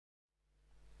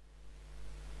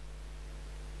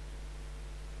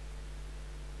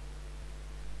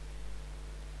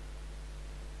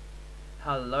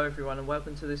Hello everyone and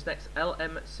welcome to this next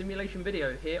LM simulation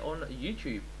video here on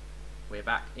YouTube. We're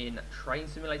back in Train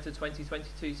Simulator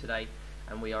 2022 today,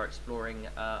 and we are exploring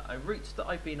a route that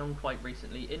I've been on quite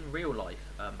recently in real life,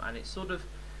 and it sort of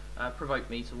provoked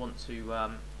me to want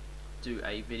to do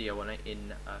a video on it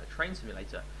in Train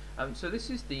Simulator. So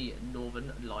this is the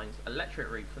Northern Lines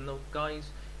electric route from the guys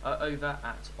over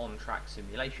at On Track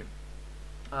Simulation.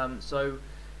 So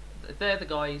they're the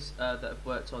guys that have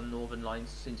worked on Northern Lines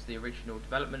since the original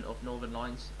development of Northern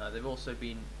Lines. They've also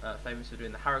been famous for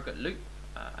doing the Harrogate Loop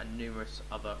and numerous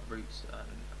other routes and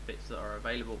bits that are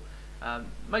available.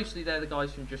 Mostly they're the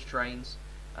guys from Just Trains,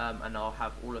 and I'll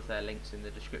have all of their links in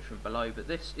the description below, but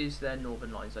this is their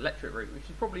Northern Lines electric route, which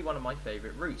is probably one of my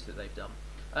favourite routes that they've done.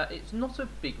 It's not a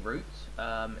big route,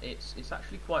 it's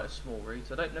actually quite a small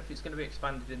route. I don't know if it's going to be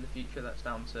expanded in the future. That's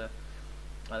down to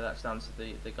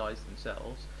the guys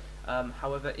themselves.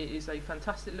 However, it is a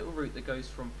fantastic little route that goes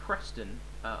from Preston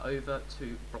over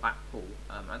to Blackpool.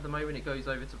 At the moment it goes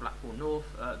over to Blackpool North.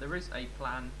 There is a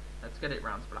plan to get it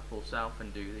round to Blackpool South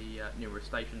and do the numerous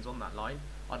stations on that line.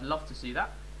 I'd love to see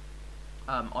that.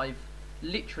 I've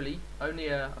literally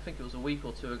only, I think it was a week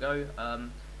or two ago,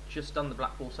 just done the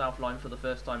Blackpool South line for the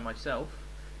first time myself.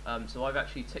 So I've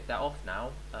actually ticked that off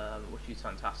now, which is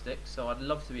fantastic. So I'd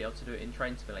love to be able to do it in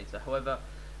Train Simulator. However,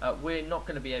 we're not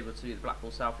going to be able to do the Blackpool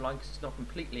South line because it's not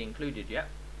completely included yet.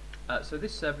 So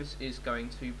this service is going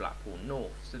to Blackpool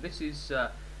North. So this is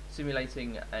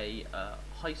simulating a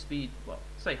high-speed, well,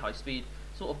 say high-speed,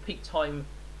 sort of peak time,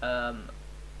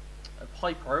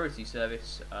 high priority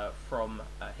service from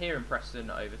here in Preston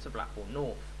over to Blackpool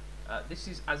North. This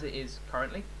is as it is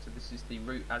currently. So this is the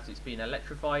route as it's been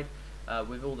electrified,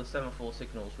 with all the semaphore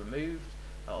signals removed,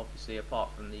 obviously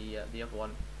apart from the other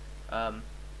one.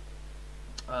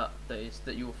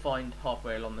 That you'll find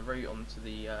halfway along the route onto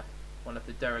the one of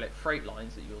the derelict freight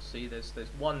lines that you'll see. There's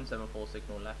one semaphore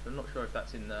signal left. I'm not sure if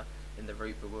that's in the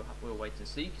route, but we'll wait and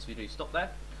see because we do stop there.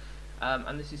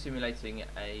 And this is simulating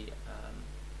a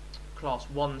Class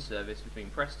 1 service between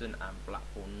Preston and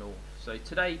Blackpool North. So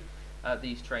today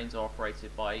these trains are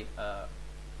operated by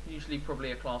usually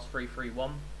probably a Class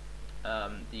 331,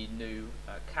 the new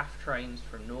CAF trains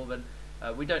from Northern.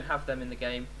 We don't have them in the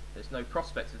game. There's no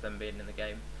prospect of them being in the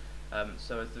game,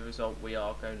 so as a result we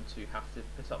are going to have to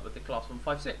put up with the Class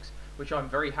 156, which I'm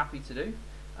very happy to do.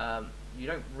 You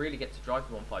don't really get to drive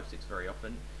the 156 very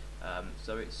often,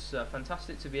 so it's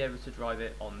fantastic to be able to drive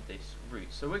it on this route.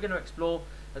 So we're going to explore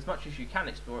as much as you can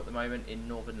explore at the moment in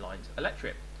Northern Lines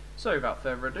Electric. So without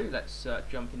further ado, let's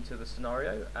jump into the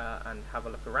scenario and have a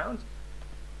look around.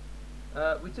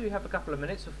 We do have a couple of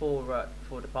minutes before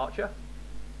departure.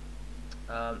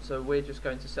 So we're just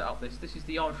going to set up this. This is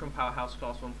the Armstrong Powerhouse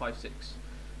Class 156,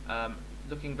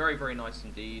 looking very, very nice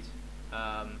indeed.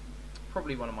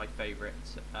 Probably one of my favourite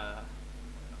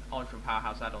Armstrong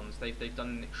Powerhouse add-ons. They've done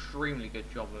an extremely good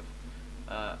job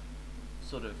of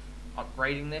sort of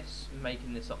upgrading this,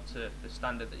 making this up to the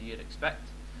standard that you'd expect.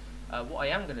 What I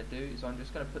am going to do is I'm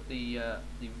just going to put the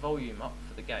volume up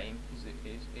for the game because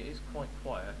it is quite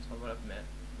quiet, I will admit,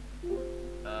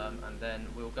 and then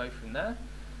we'll go from there.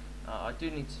 I do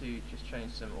need to just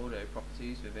change some audio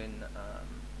properties within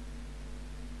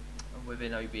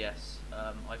OBS.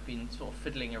 I've been sort of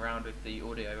fiddling around with the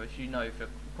audio, as you know, for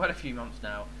quite a few months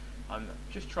now. I'm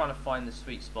just trying to find the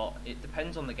sweet spot. It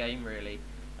depends on the game, really.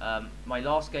 My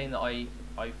last game that I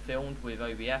filmed with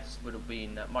OBS would have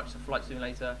been Microsoft Flight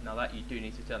Simulator. Now that you do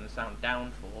need to turn the sound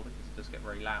down for because it does get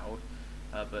very loud,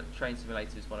 but Train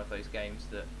Simulator is one of those games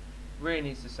that really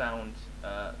needs the sound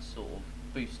sort of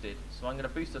boosted. So I'm going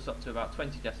to boost us up to about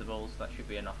 20 decibels. That should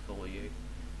be enough for you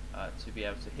to be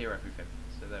able to hear everything.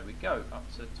 So there we go, up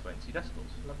to 20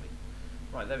 decibels. Lovely.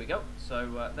 Right, there we go. So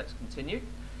let's continue.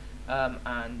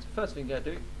 And first thing I'm going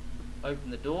to do, open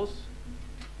the doors,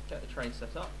 get the train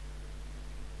set up,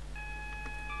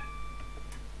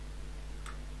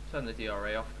 turn the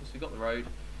DRA off because we've got the road.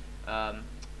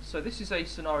 So this is a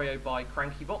scenario by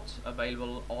CrankyBot,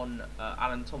 available on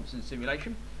Alan Thompson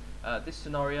Simulation. This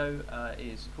scenario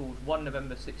is called 1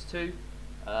 November 62,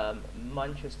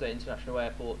 Manchester International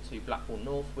Airport to Blackpool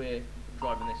North. We're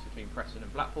driving this between Preston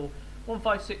and Blackpool.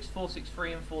 156,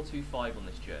 463 and 425 on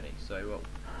this journey. So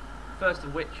first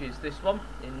of which is this one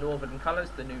in Northern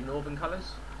colours, the new Northern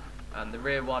colours, and the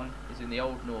rear one is in the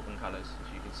old Northern colours,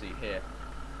 as you can see here.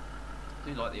 I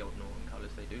do like the old Northern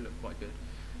colours, they do look quite good.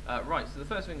 Right, so the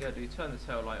first thing we're going to do, turn the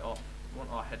tail light off. We want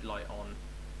our headlight on.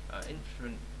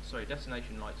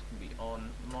 Destination lights can be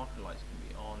on, marker lights can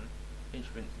be on,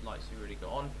 instrument lights have already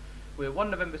got on. We're 1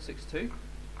 November 62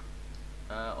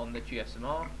 on the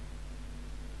GSMR,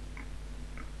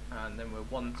 and then we're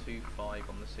 125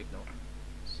 on the signal.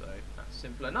 So that's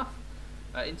simple enough.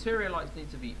 Interior lights need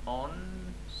to be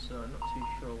on, so I'm not too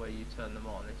sure where you turn them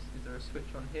on. Is there a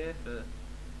switch on here for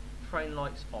train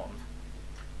lights on?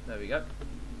 There we go.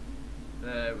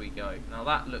 There we go. Now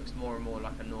that looks more and more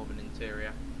like a northern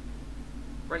interior.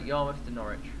 Great Yarmouth to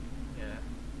Norwich. Yeah.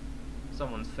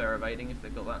 Someone's fair evading if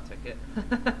they've got that ticket.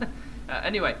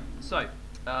 Anyway, so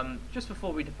just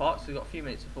before we depart, so we've got a few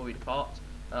minutes before we depart,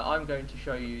 I'm going to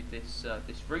show you this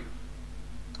this route.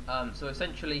 So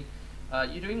essentially,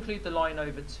 you do include the line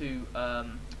over to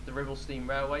the Ribble Steam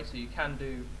Railway, so you can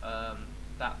do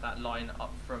that line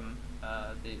up from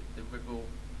the Ribble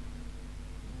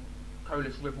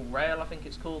Colas Ribble Rail, I think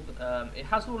it's called. It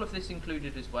has all of this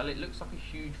included as well. It looks like a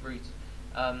huge route.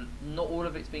 Not all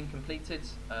of it's been completed.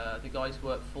 The guys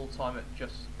work full time at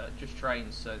just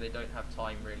trains, so they don't have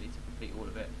time really to complete all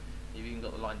of it. You've even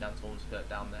got the line down to Ormskirk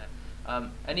down there.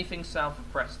 Anything south of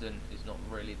Preston is not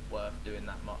really worth doing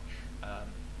that much,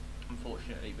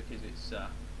 unfortunately, because it's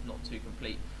not too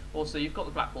complete. Also, you've got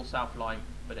the Blackpool South line,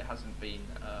 but it hasn't been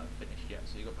finished yet.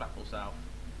 So you've got Blackpool South,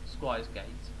 Squires Gate.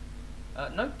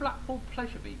 No Blackpool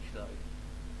Pleasure Beach though,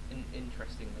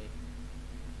 interestingly.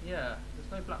 Yeah,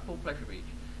 there's no Blackpool Pleasure Beach.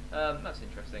 That's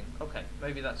interesting. Okay,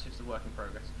 maybe that's just a work in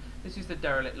progress. This is the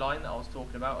derelict line that I was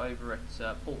talking about over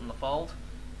at Porton-le-Fald.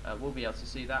 We'll be able to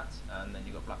see that, and then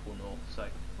you've got Blackpool North. So,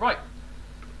 right,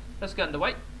 let's get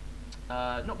underway.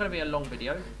 Not going to be a long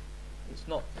video. It's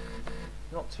not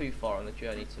too far on the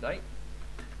journey today.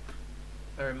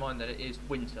 Bear in mind that it is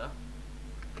winter,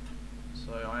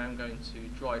 so I am going to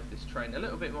drive this train a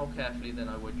little bit more carefully than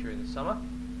I would during the summer.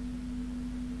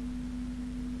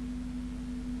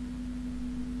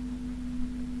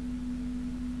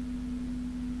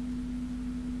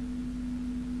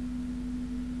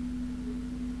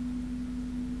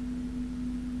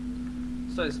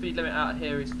 So the speed limit out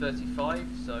here is 35,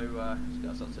 so let's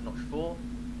get us up to notch 4,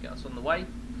 get us on the way.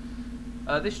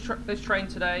 This train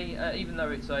today, even though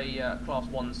it's a Class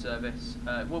 1 service,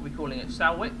 we'll be calling it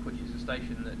Salwick, which is a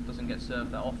station that doesn't get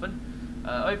served that often.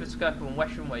 Over to Kirkham and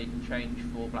Wesham, where you can change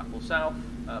for Blackpool South,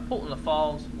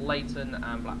 Porton-le-Fald, Leighton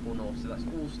and Blackpool North, so that's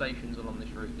all stations along this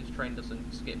route. This train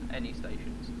doesn't skip any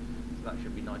stations, so that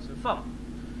should be nice and fun.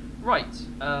 Right,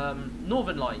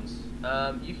 Northern Lines.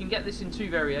 You can get this in two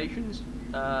variations.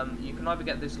 You can either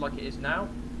get this like it is now,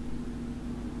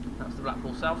 that's the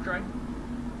Blackpool South train,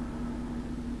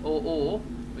 or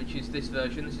which is this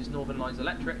version, this is Northern Lines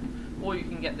Electric, or you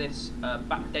can get this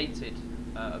backdated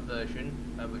version,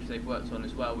 which they've worked on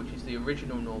as well, which is the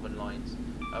original Northern Lines,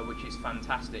 which is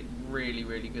fantastic, really,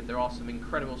 really good. There are some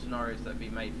incredible scenarios that have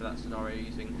been made for that scenario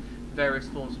using various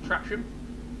forms of traction.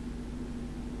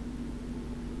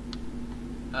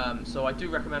 So I do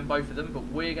recommend both of them, but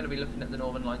we're going to be looking at the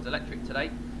Northern Lines Electric today.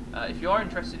 If you are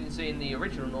interested in seeing the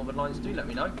original Northern Lines, do let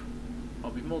me know.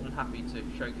 I'll be more than happy to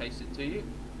showcase it to you.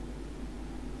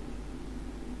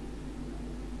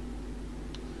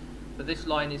 But this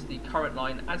line is the current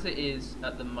line as it is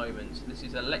at the moment. This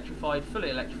is electrified, fully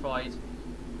electrified.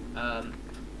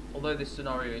 Although this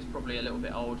scenario is probably a little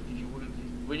bit old, because you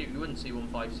wouldn't see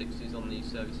 156s on these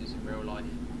services in real life.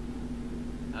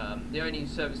 The only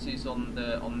services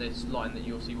on this line that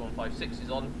you'll see 156s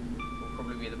on will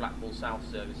probably be the Blackpool South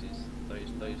services,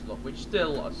 those lot, which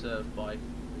still are served by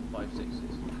 156s.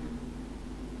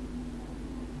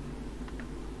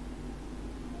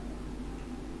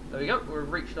 There we go, we've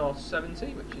reached our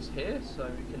 70, which is here, so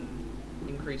we can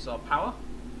increase our power.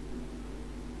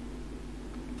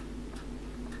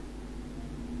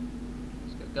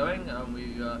 Let's get going, and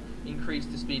we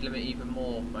increased the speed limit even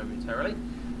more momentarily.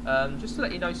 Just to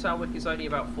let you know, Salwick is only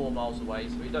about 4 miles away,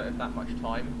 so we don't have that much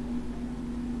time.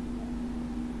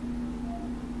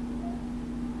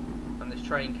 And this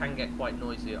train can get quite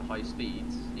noisy at high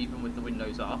speeds, even with the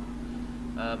windows up.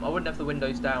 I wouldn't have the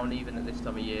windows down even at this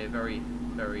time of year. Very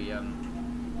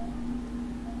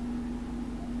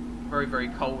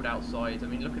cold outside. I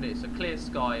mean, look at it, it's a clear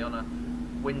sky on a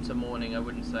winter morning. I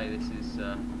wouldn't say this is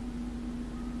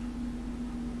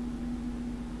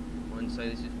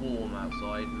warm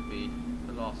outside, would be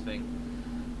the last thing.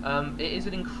 It is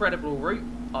an incredible route,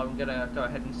 I'm going to go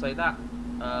ahead and say that.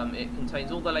 It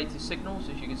contains all the latest signals,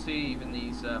 as you can see, even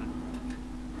these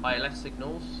ILS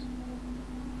signals.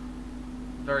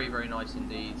 Very, very nice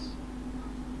indeed.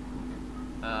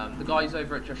 The guys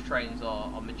over at Just Trains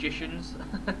are magicians.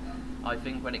 I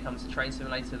think when it comes to Train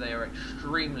Simulator, they are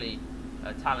extremely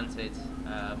talented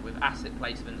with asset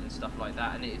placement and stuff like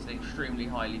that, and it is an extremely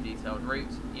highly detailed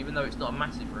route. Even though it's not a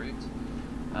massive route,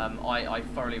 I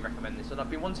thoroughly recommend this, and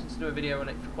I've been wanting to do a video on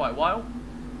it for quite a while.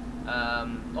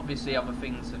 Obviously other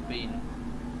things have been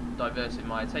diverting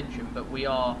my attention, but we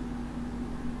are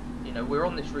you know, we're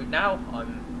on this route now.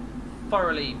 I'm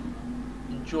thoroughly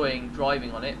enjoying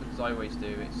driving on it, because I always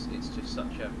do. It's just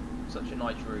such a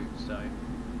nice route.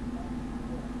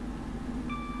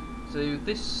 So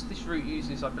this route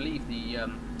uses, I believe, the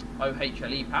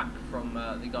OHLE pack from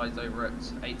the guys over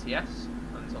at ATS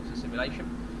and Oxford Simulation.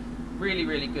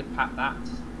 Really good pack that.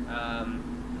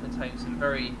 Contains some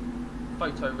very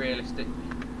photorealistic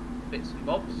bits and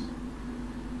bobs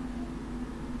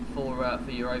for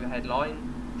your overhead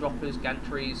line, droppers,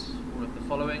 gantries, all of the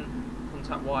following,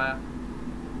 contact wire.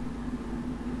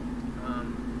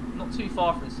 Not too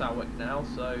far from Salwick now,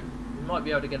 so we might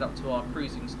be able to get up to our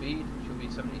cruising speed, which will be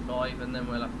 75, and then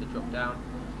we'll have to drop down.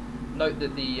 Note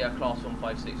that the Class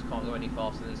 156 can't go any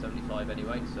faster than 75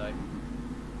 anyway, so.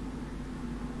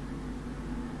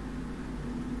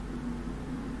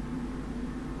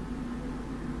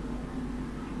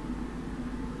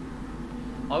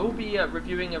 I will be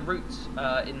reviewing a route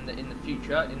in the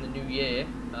future, in the new year.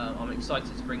 I'm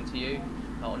excited to bring to you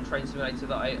on Train Simulator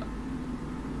that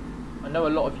I know a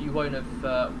lot of you won't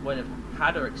have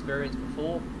had or experienced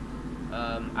before.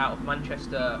 Out of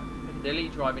Manchester Piccadilly,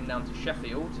 driving down to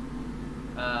Sheffield.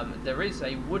 There is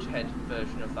a Woodhead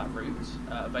version of that route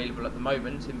available at the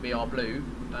moment in BR Blue,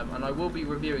 and I will be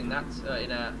reviewing that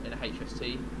in a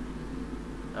HST,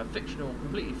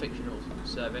 completely fictional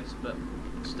service, but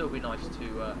it'd still be nice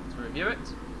to review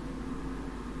it.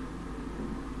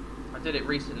 I did it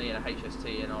recently in a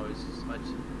HST, and I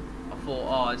thought,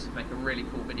 oh, this would make a really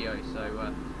cool video,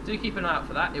 so do keep an eye out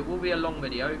for that. It will be a long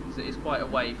video, because it is quite a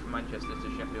way from Manchester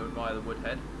to Sheffield via the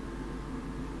Woodhead.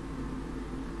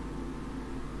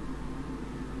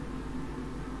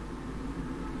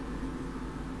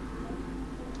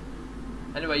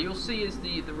 Anyway, you'll see as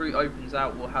the route opens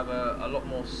out, we'll have a lot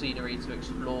more scenery to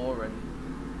explore, and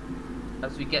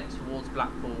as we get towards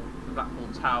Blackpool, the Blackpool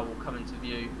Tower will come into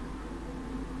view.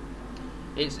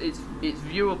 It's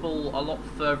viewable a lot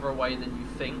further away than you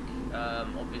think.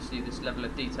 Obviously, this level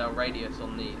of detail radius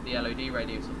on the LOD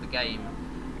radius of the game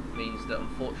means that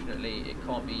unfortunately it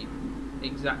can't be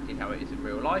exactly how it is in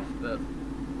real life, but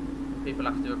people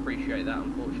have to appreciate that,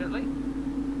 unfortunately.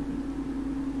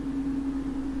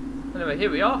 Anyway, here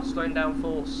we are, slowing down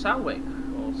for Salwick,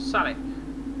 or Salic.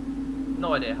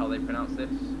 No idea how they pronounce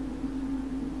this.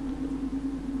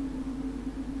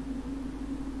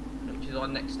 Which is our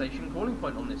next station calling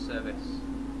point on this service.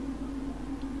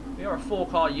 We are a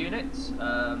 4-car unit,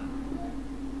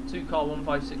 2-car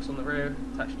 156 on the rear,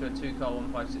 attached to a 2-car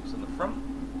 156 on the front.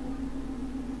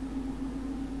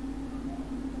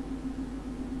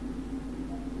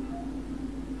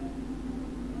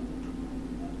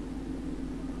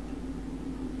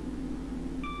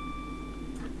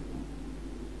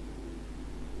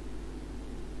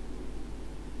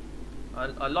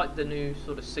 I like the new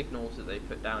sort of signals that they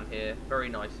put down here, very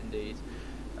nice indeed.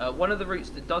 One of the routes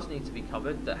that does need to be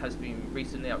covered, that has been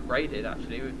recently upgraded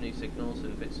actually with new signals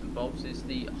and bits and bobs, is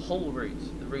the Hull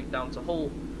route, the route down to Hull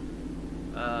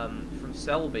from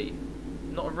Selby.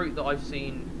 Not a route that I've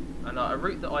seen, and a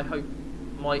route that I hope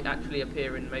might actually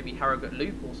appear in maybe Harrogate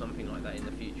Loop or something like that in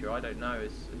the future. I don't know,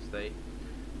 as they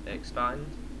expand.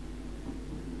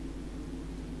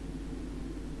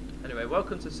 Anyway,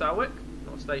 welcome to Salwick.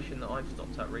 Not a station that I've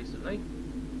stopped at recently.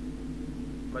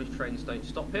 Most trains don't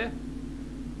stop here.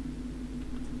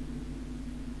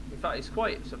 In fact, it's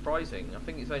quite surprising. I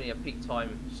think it's only a peak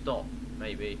time stop,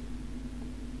 maybe.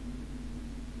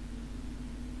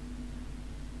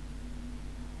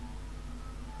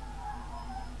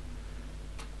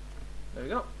 There we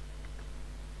go.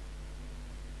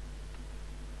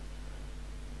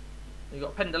 You've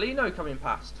got Pendolino coming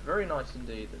past. Very nice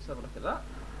indeed. Let's have a look at that.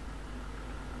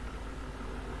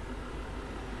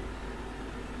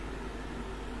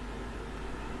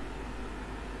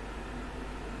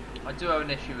 I do have an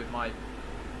issue with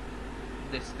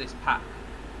this pack.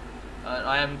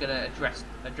 I am going to address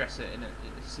it in a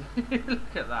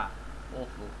look at that,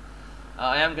 awful.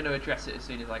 I am going to address it as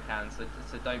soon as I can, so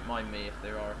don't mind me if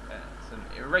there are some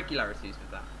irregularities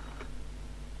with that.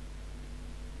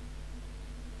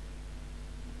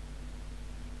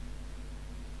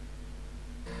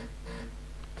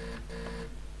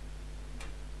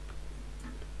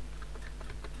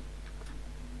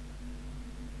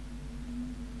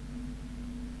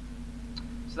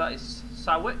 So that is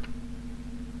Salwick.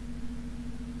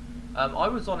 I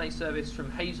was on a service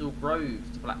from Hazel Grove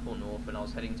to Blackpool North when I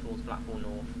was heading towards Blackpool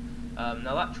North.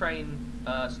 Now that train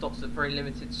stops at very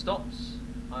limited stops.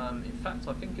 In fact,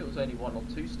 I think it was only 1 or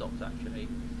 2 stops actually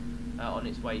on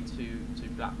its way to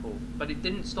Blackpool. But it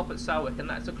didn't stop at Salwick, and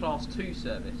that's a Class 2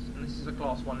 service. And this is a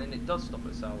Class 1, and it does stop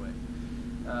at Salwick,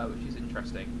 which is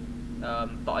interesting.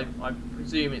 but I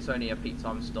presume it's only a peak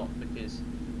time stop, because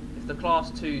if the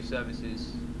Class 2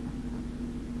 services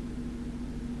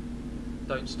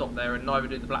don't stop there and neither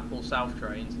do the Blackpool South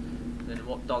trains, then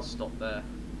what does stop there?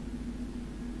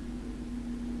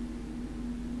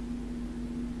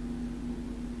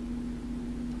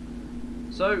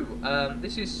 So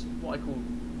this is what I call,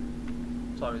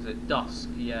 what time is it? Dusk,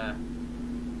 yeah.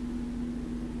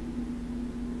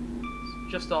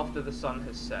 It's just after the sun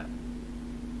has set.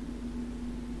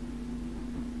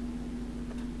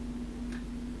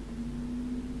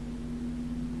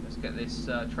 Let's get this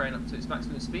train up to its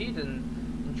maximum speed and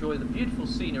enjoy the beautiful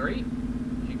scenery,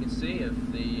 as you can see,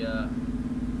 of the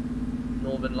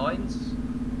northern lines.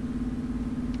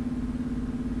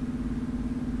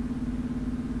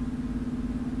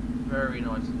 Very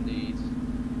nice indeed.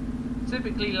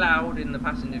 Typically loud in the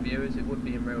passenger view, as it would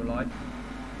be in real life.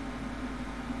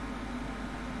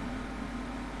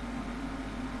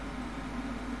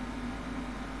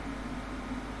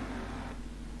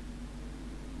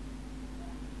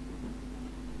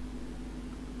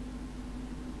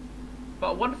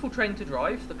 But a wonderful train to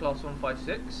drive, the Class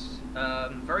 156.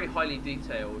 Very highly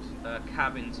detailed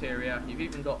cab interior. You've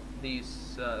even got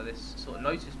these this sort of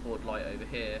notice board light over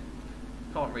here.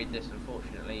 Can't read this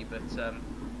unfortunately, but it's a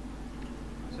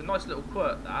nice little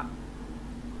quirk that.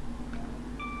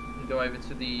 You can go over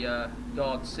to the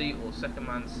guard seat or second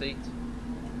man seat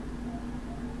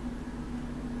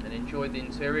and enjoy the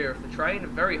interior of the train. A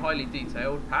very highly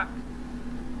detailed pack.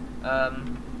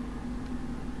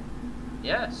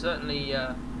 Yeah, certainly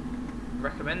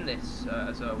recommend this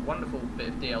as a wonderful bit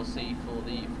of DLC for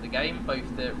the game,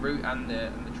 both the route and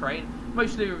the train.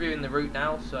 Mostly reviewing the route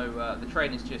now, so the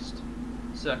train is just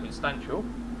circumstantial.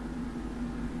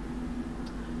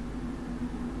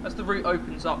 As the route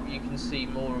opens up, you can see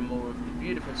more and more of the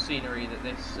beautiful scenery that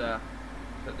this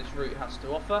route has to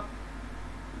offer,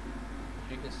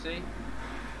 as you can see.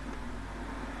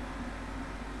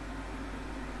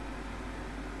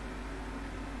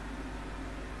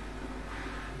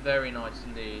 Very nice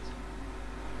indeed.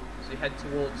 As we head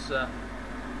towards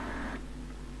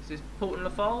is this Porton Le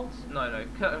Fards? No,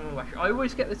 Kirkham and Wesham. I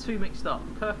always get the two mixed up.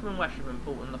 Kirkham and Wesham and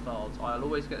Porton Le Fards. I'll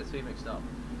always get the two mixed up.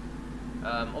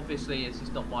 Obviously, this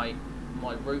is not my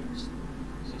route.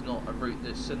 This is not a route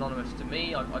that's synonymous to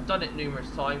me. I've done it numerous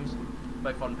times,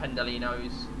 both on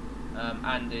Pendolinos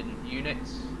and in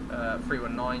units,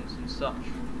 319s and such.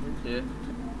 Oh dear.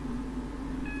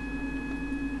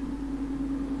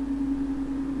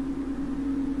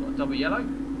 Got a double yellow.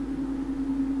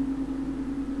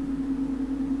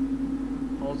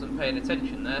 I wasn't paying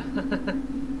attention there.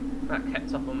 That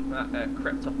crept up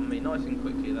on me nice and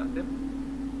quickly. That did.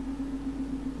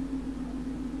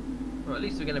 Well, at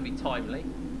least we're going to be timely.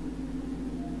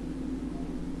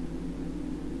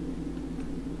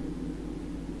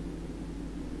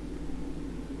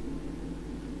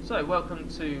 So, welcome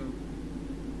to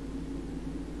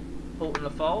Porton Le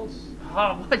Fards.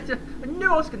 Oh, I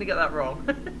knew I was going to get that wrong.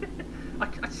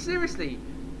 I seriously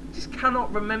just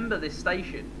cannot remember this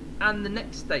station and the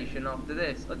next station after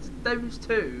this. Those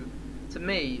two, to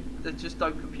me, they just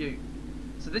don't compute.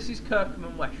 So this is Kirkham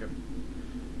and Wesham.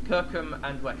 Kirkham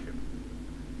and Wesham.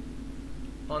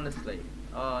 Honestly,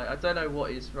 I don't know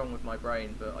what is wrong with my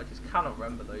brain, but I just cannot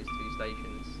remember those two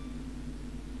stations.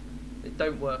 They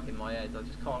don't work in my head. I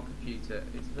just can't compute it.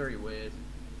 It's very weird.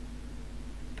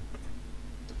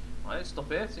 Right, let's stop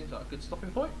here. Seems like a good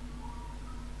stopping point.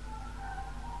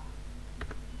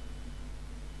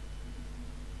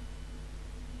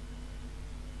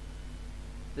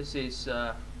 This is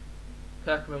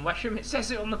Kirkham and Wesham. It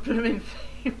says it on the blooming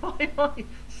thing. Why am I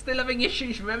still having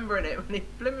issues remembering it when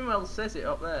it blooming well says it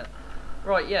up there?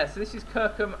 Right, yeah, so this is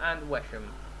Kirkham and Wesham.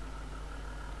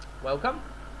 Welcome.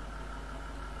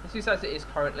 This is as it is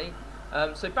currently.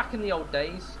 So back in the old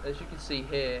days, as you can see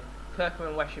here, Kirkham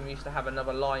and Wesham used to have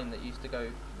another line that used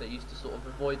to sort of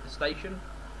avoid the station,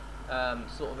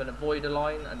 sort of an avoider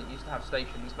line, and it used to have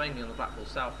stations mainly on the Blackpool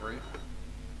South route.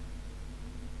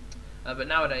 But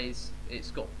nowadays it's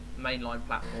got mainline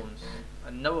platforms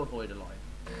and no avoider line,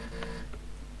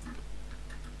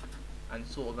 and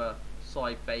sort of a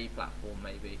side bay platform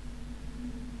maybe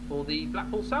for the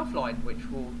Blackpool South line, which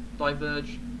will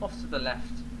diverge off to the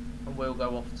left and will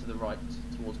go off to the right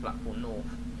towards Blackpool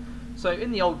North. So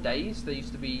in the old days there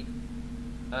used to be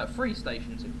 3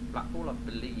 stations in Blackpool, I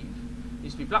believe. There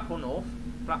used to be Blackpool North,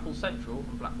 Blackpool Central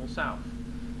and Blackpool South.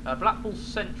 Blackpool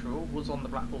Central was on the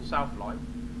Blackpool South line.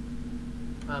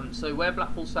 So where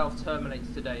Blackpool South terminates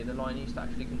today, the line used to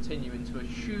actually continue into a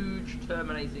huge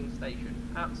terminating station,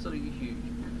 absolutely huge,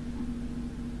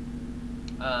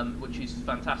 which is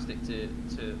fantastic to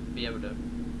be able to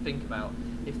think about.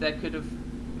 If there could have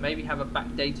maybe have a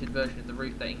backdated version of the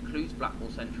route that includes Blackpool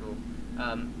Central,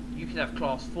 you could have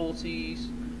Class 40s,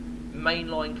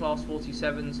 mainline Class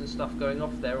 47s and stuff going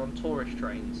off there on tourist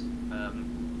trains.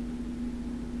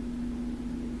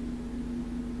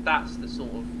 That's the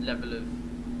sort of level of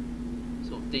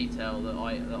detail that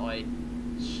I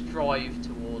strive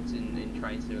towards in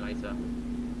Train Simulator.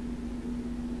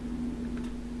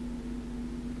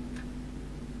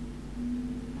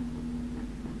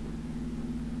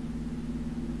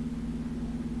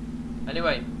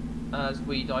 Anyway, as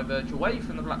we diverge away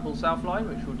from the Blackpool South line,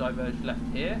 which will diverge left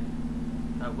here,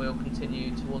 we'll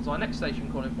continue towards our next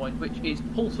station calling point, which is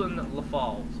Poulton Le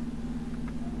Fald.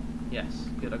 Yes,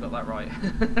 good, I got that right.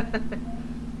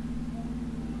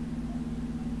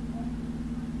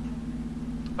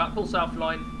 Blackpool South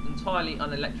line, entirely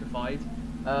unelectrified.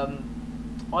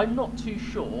 I'm not too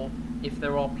sure if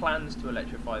there are plans to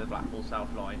electrify the Blackpool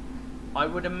South line. I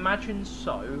would imagine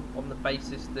so, on the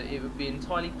basis that it would be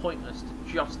entirely pointless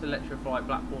to just electrify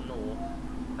Blackpool North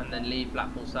and then leave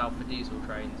Blackpool South for diesel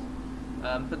trains.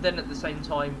 But then at the same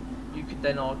time, you could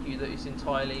then argue that it's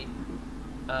entirely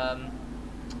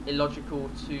illogical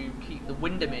to keep the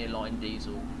Windermere line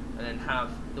diesel and then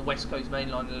have the West Coast Main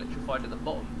Line electrified at the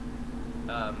bottom.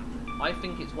 I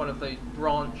think it's one of those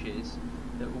branches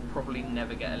that will probably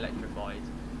never get electrified.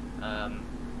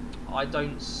 I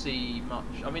don't see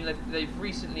much. I mean, they've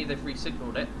recently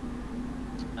re-signalled it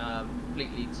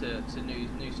completely to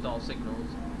new style signals.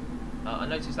 I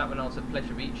noticed that when I was at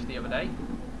Pleasure Beach the other day.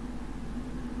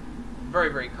 Very,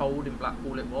 very cold in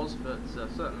Blackpool it was, but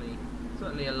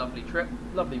certainly a lovely trip,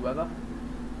 lovely weather.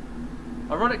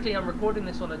 Ironically, I'm recording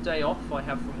this on a day off I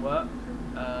have from work.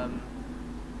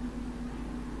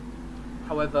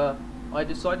 However, I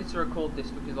decided to record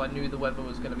this because I knew the weather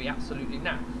was going to be absolutely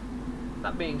naff.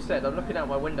 That being said, I'm looking out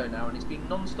my window now and it's been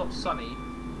non-stop sunny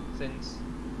since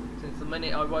the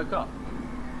minute I woke up,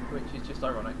 which is just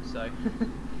ironic. So,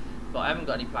 but I haven't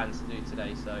got any plans to do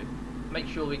today, so make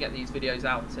sure we get these videos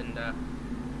out, and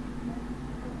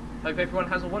hope everyone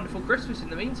has a wonderful Christmas in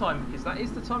the meantime, because that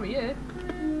is the time of year.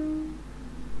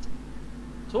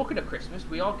 Talking of Christmas,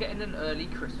 we are getting an early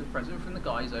Christmas present from the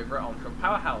guys over at Armstrong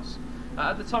Powerhouse.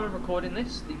 At the time of recording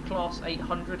this, the Class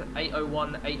 800,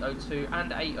 801, 802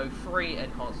 and 803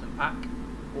 enhancement pack,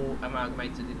 all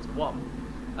amalgamated into one,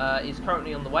 is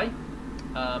currently on the way.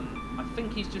 I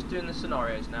think he's just doing the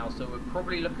scenarios now, so we're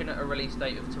probably looking at a release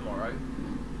date of tomorrow.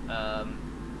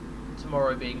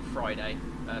 Tomorrow being Friday,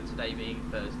 today being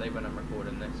Thursday when I'm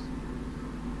recording this.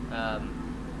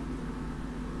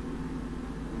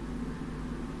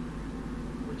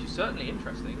 Which is certainly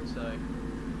interesting, so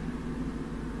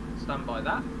stand by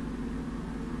that.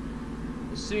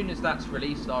 As soon as that's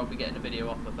released, I'll be getting a video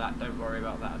up of that, don't worry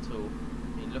about that at all.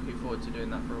 I mean, looking forward to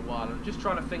doing that for a while. I'm just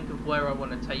trying to think of where I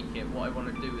want to take it, what I want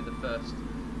to do with the first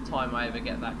time I ever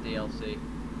get that DLC.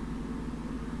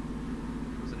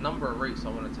 There's a number of routes I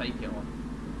want to take it on.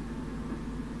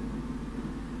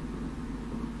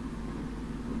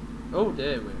 Oh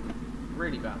dear, we're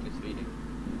really badly speeding.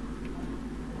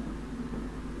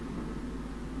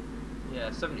 Yeah,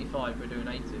 75, we're doing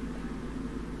 80.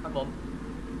 Come on.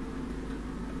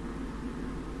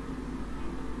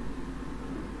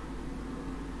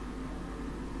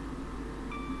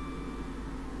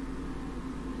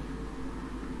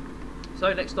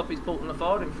 So next stop is Poulton Le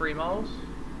Fald in 3 miles.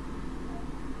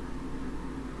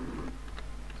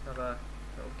 Let's have a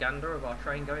little gander of our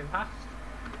train going past.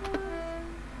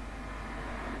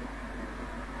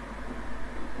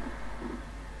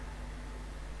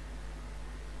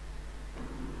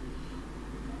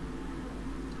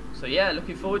 So yeah,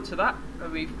 looking forward to that.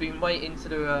 We've been waiting to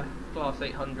do a Class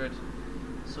 800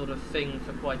 sort of thing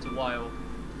for quite a while.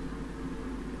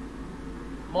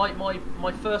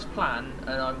 My first plan,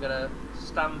 and I'm gonna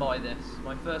stand by this.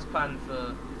 My first plan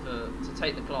to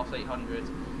take the Class 800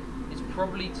 is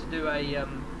probably to do a.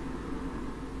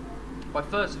 My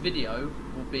first video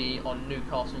will be on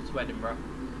Newcastle to Edinburgh.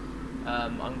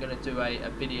 I'm gonna do a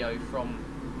video from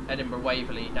Edinburgh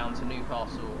Waverley down to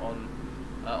Newcastle on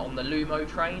the Lumo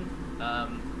train,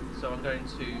 so I'm going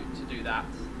to do that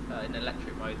in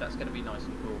electric mode. That's going to be nice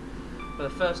and cool. For the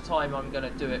first time I'm going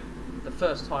to do it, the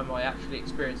first time I actually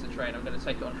experience the train, I'm going to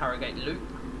take it on Harrogate Loop,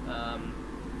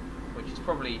 which is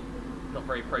probably not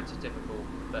very prototypical,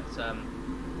 but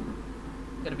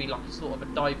going to be like a sort of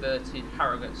a diverted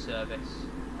Harrogate service,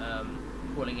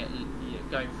 calling it, you know,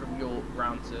 going from York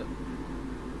round to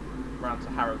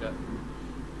Harrogate,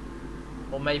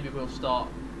 or maybe we'll start.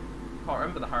 Can't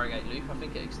remember the Harrogate Loop. I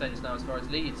think it extends now as far as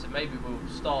Leeds, so maybe we'll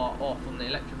start off on the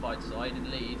electrified side in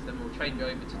Leeds, then we'll change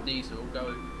over to diesel,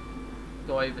 go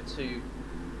over to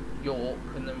York,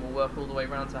 and then we'll work all the way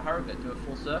around to Harrogate, do a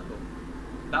full circle.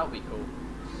 That would be cool,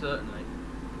 certainly.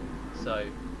 So,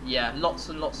 yeah, lots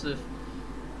and lots of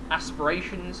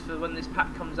aspirations for when this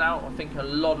pack comes out. I think a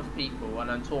lot of people,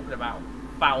 and I'm talking about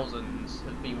thousands,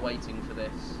 have been waiting for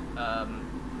this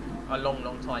a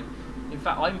long time. In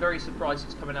fact, I'm very surprised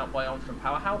it's coming out by Armstrong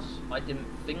Powerhouse. I didn't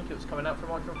think it was coming out from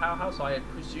Armstrong Powerhouse. I had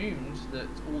presumed that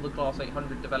all the Class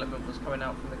 800 development was coming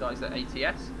out from the guys at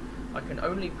ATS. I can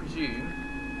only presume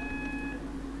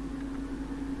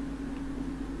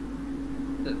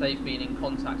that they've been in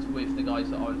contact with the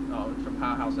guys at Armstrong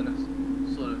Powerhouse and have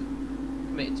sort of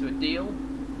committed to a deal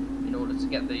in order to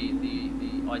get the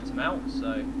item out.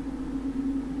 So,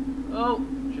 oh,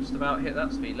 just about hit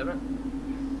that speed limit.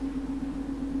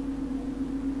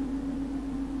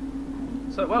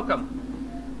 So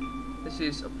welcome. This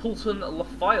is Poulton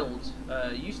Lafylde.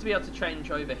 You used to be able to change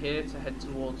over here to head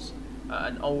towards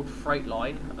an old freight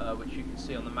line, which you can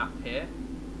see on the map here.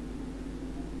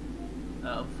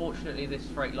 Unfortunately, this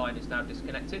freight line is now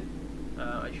disconnected.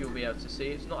 As you'll be able to see,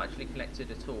 it's not actually connected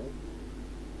at all.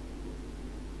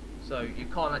 So you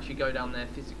can't actually go down there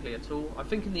physically at all. I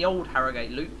think in the old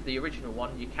Harrogate loop, the original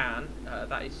one, you can.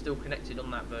 That is still connected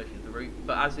on that version of the route.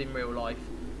 But as in real life,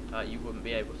 you wouldn't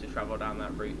be able to travel down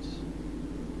that route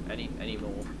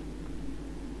anymore.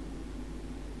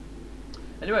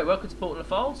 Anyway, welcome to Poulton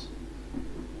Lafylde.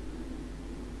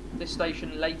 This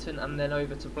station, Leighton, and then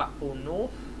over to Blackpool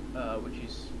North, which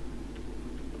is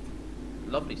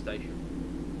a lovely station.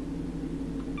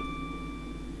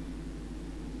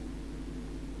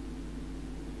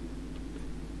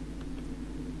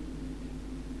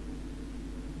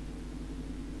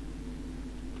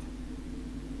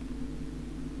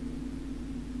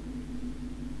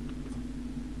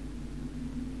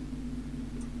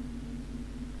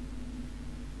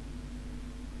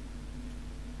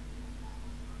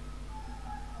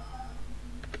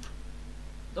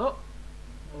 Oh,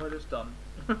 what have I just done?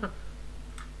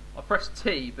 I pressed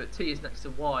T, but T is next to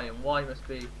Y, and Y must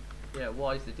be, yeah,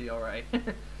 Y is the DRA.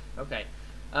 Okay,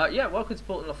 yeah, welcome to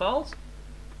Poulton Lafylde.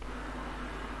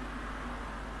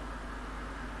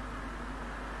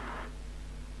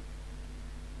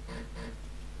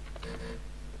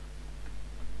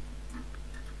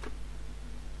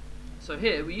 So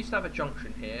here, we used to have a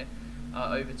junction here,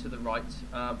 over to the right.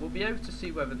 We'll be able to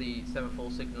see whether the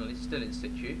semaphore signal is still in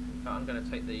situ. In fact, I'm going to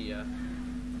take the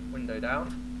window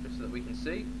down just so that we can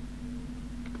see.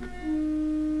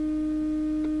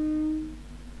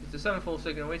 Because the semaphore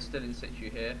signal is still in situ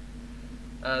here.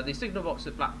 The signal box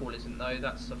at Blackpool isn't though.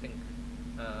 That's, I think,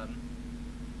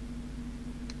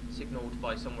 signalled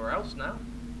by somewhere else now.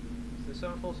 Is the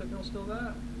semaphore signal still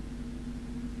there?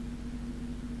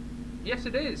 Yes,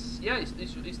 it is. Yeah,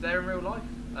 it's there in real life.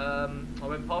 I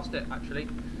went past it actually.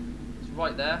 It's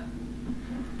right there.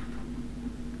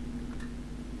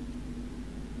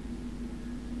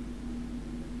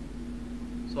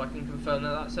 So I can confirm that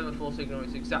that semaphore signal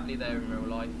is exactly there in real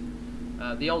life.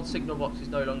 The old signal box is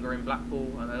no longer in Blackpool,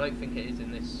 and I don't think it is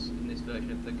in this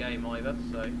version of the game either.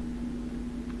 So.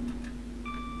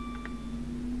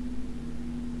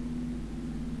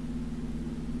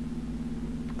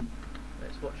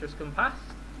 Let's watch us come past.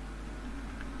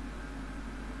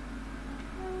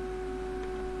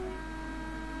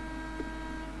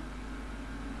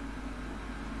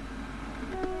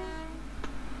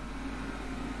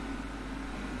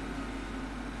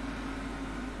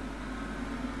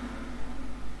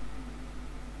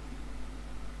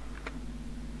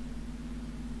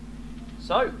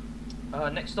 So,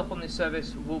 next stop on this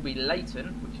service will be Leighton,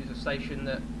 which is a station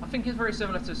that I think is very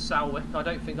similar to Salwick. I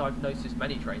don't think I've noticed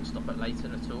many trains stop at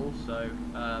Leighton at all, so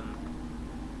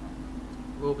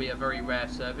will be a very rare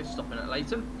service stopping at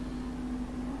Leighton.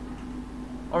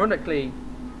 Ironically,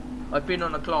 I've been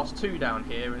on a Class 2 down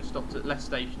here and stopped at less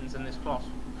stations than this Class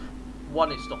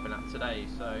 1 is stopping at today,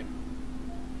 so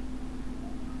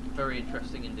very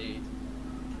interesting indeed.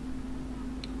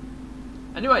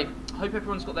 Anyway, I hope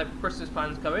everyone's got their Christmas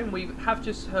plans going. We have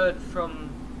just heard from,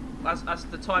 as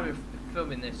the time of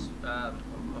filming this, I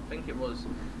think it was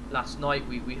last night,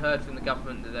 we heard from the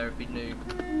government that there have been new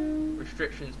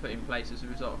restrictions put in place as a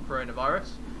result of coronavirus.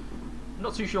 I'm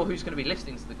not too sure who's going to be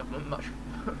listening to the government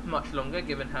much longer,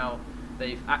 given how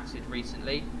they've acted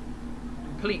recently,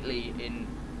 completely in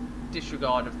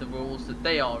disregard of the rules that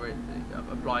they are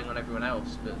applying on everyone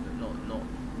else, but not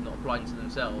applying to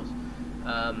themselves.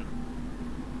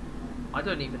 I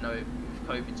don't even know if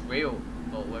COVID's real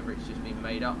or whether it's just been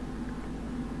made up.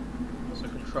 It's a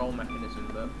control mechanism,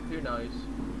 but who knows?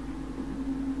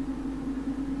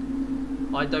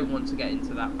 I don't want to get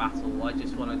into that battle. I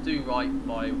just want to do right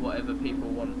by whatever people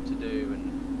want to do,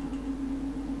 and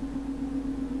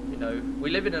know, we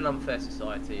live in an unfair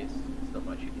society. It's not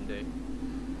much you can do.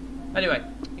 Anyway,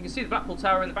 you can see the Blackpool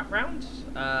Tower in the background.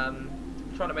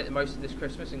 Trying to make the most of this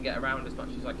Christmas and get around as much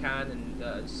as I can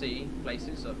and see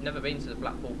places. I've never been to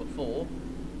Blackpool before.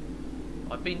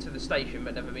 I've been to the station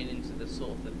but never been into the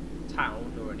sort of the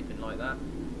town or anything like that.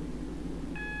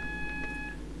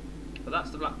 But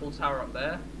that's the Blackpool Tower up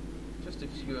there, just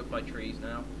obscured by trees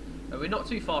now. We're not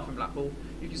too far from Blackpool.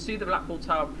 You can see the Blackpool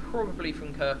Tower probably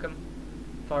from Kirkham,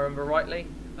 if I remember rightly.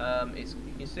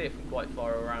 You can see it from quite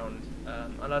far around,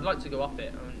 and I'd like to go up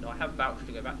it. And I have vouched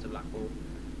to go back to Blackpool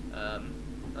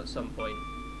at some point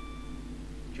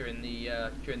during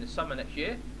the summer next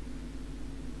year,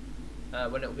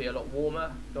 when it'll be a lot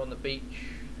warmer. Go on the beach.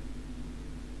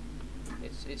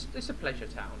 It's a pleasure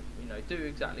town. You know, do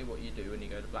exactly what you do when you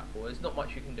go to Blackpool. There's not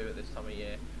much you can do at this time of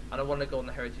year, and I want to go on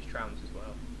the heritage trams as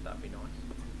well. That'd be nice.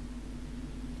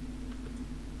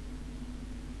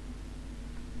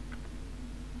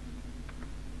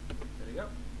 There we go.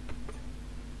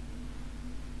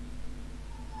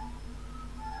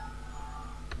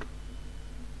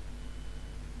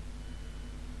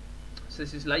 So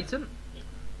this is Leighton.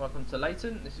 Welcome to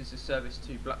Leighton. This is the service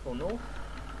to Blackpool North.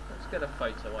 Let's get a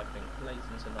photo, I think.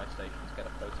 Leighton's a nice station to get a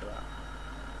photo at.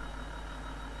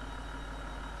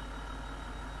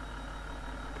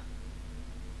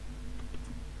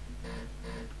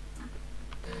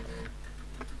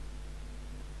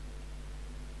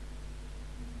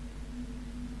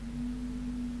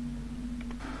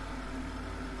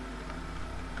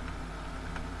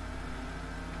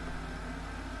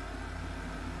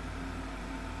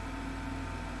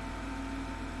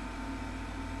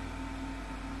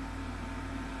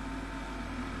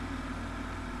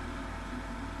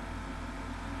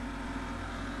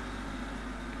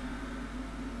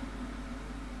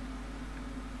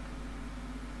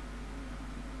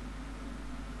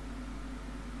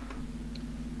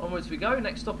 Onwards we go.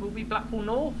 Next stop will be Blackpool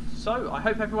North. So I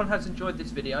hope everyone has enjoyed this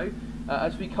video.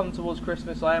 As we come towards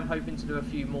Christmas, I am hoping to do a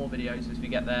few more videos as we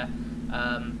get there,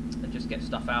 and just get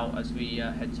stuff out as we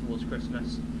head towards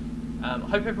Christmas. I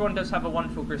hope everyone does have a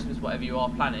wonderful Christmas, whatever you are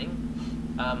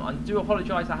planning. I do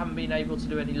apologise I haven't been able to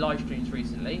do any live streams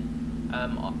recently.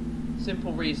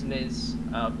 Simple reason is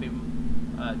I've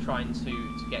been trying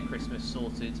to get Christmas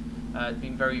sorted. I've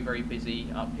been very, very busy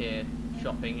up here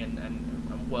shopping and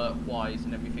work-wise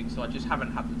and everything, so I just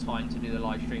haven't had the time to do the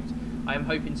live streams. I am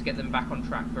hoping to get them back on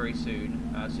track very soon,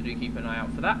 so do keep an eye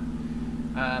out for that.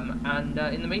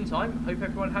 In the meantime, hope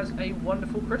everyone has a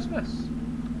wonderful Christmas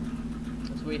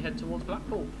as we head towards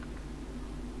Blackpool.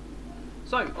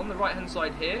 So, on the right-hand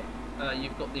side here,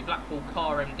 you've got the Blackpool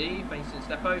Car MD maintenance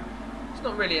depot. It's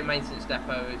not really a maintenance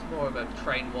depot, it's more of a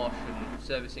train wash and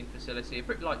servicing facility, a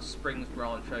bit like Springs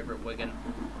branch over at Wigan,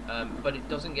 but it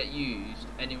doesn't get used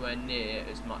anywhere near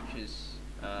as much as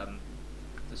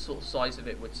the sort of size of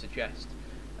it would suggest.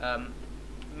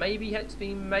 Maybe it's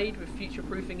been made with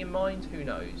future-proofing in mind, who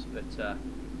knows, but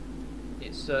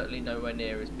it's certainly nowhere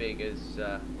near as big as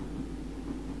the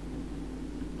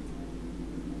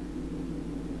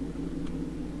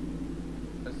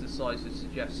size would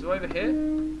suggest. So over here,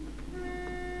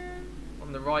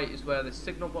 on the right is where the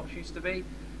signal box used to be.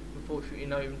 Unfortunately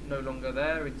no longer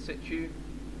there in situ.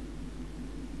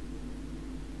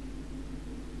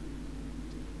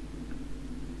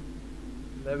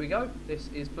 There we go. This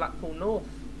is Blackpool North.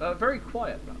 Very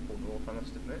quiet Blackpool North, I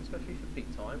must admit, especially for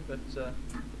peak time, but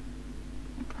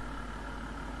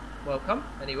welcome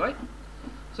anyway.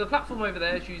 So the platform over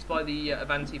there is used by the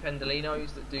Avanti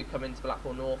Pendolinos that do come into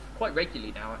Blackpool North quite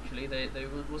regularly now, actually. There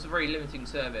was a very limiting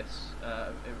service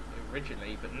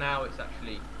originally, but now it's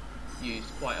actually used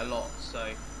quite a lot.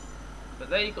 So, but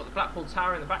there you've got the Blackpool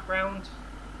Tower in the background,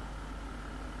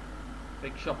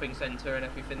 big shopping centre and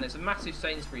everything. There's a massive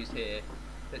Sainsbury's here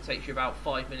that takes you about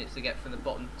 5 minutes to get from the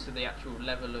bottom to the actual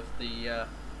level of the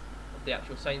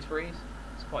actual Sainsbury's.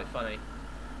 It's quite funny.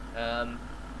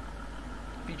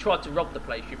 If you tried to rob the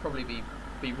place, you'd probably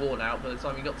be worn out by the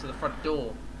time you got to the front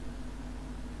door.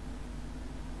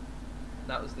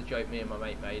 That was the joke me and my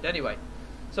mate made. Anyway,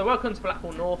 so welcome to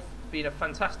Blackpool North. It's been a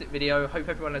fantastic video. Hope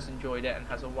everyone has enjoyed it and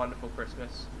has a wonderful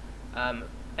Christmas.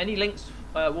 Any links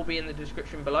will be in the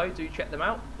description below. Do check them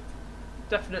out.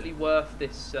 Definitely worth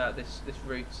this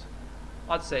route.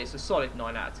 I'd say it's a solid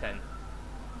 9 out of 10.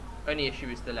 Only issue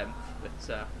is the length,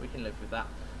 but we can live with that.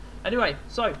 Anyway,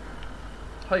 so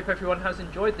hope everyone has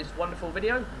enjoyed this wonderful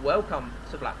video. Welcome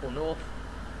to Blackpool North.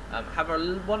 Have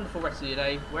a wonderful rest of your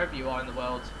day, wherever you are in the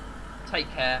world. Take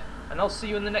care, and I'll see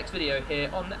you in the next video here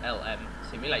on the LM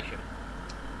Simulation.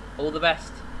 All the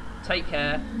best, take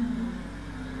care,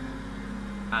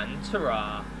 and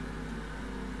ta-ra!